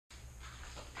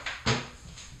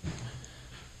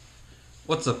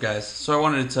What's up, guys? So I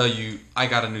wanted to tell you I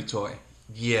got a new toy.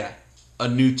 Yeah, a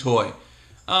new toy.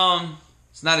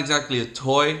 It's not exactly a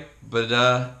toy, but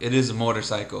it is a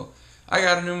motorcycle. I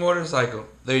got a new motorcycle.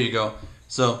 There you go.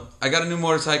 So I got a new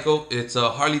motorcycle. It's a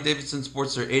Harley Davidson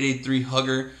Sportster 883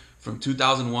 Hugger from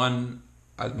 2001.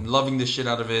 I'm loving the shit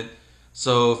out of it.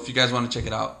 So if you guys want to check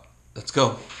it out, let's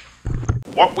go.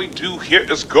 What we do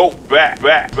here is go back.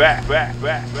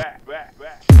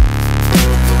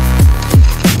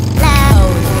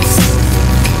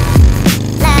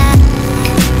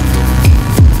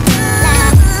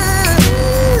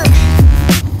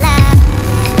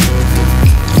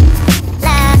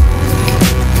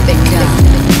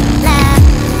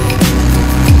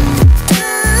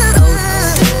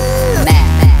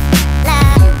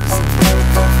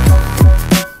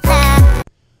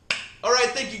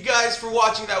 For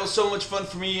watching. That was so much fun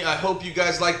for me. I hope you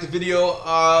guys liked the video.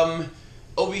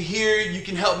 Over here you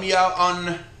can help me out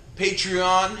on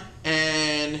Patreon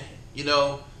and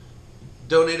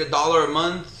donate $1 a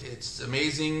month. It's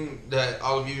amazing that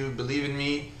all of you believe in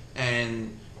me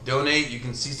and donate. You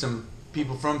can see some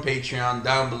people from Patreon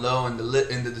down below in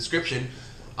the description.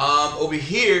 Over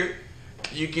here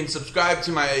you can subscribe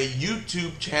to my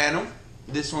YouTube channel,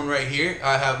 this one right here.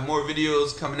 I have more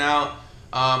videos coming out.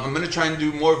 I'm going to try and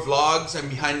do more vlogs and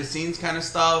behind the scenes kind of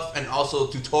stuff, and also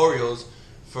tutorials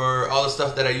for all the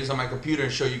stuff that I use on my computer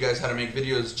and show you guys how to make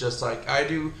videos just like I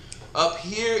do. Up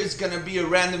here is going to be a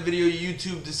random video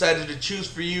YouTube decided to choose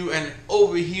for you, and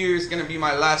over here is going to be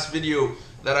my last video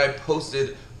that I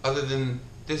posted, other than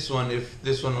this one, if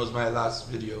this one was my last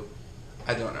video.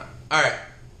 I don't know. Alright,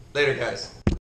 later guys.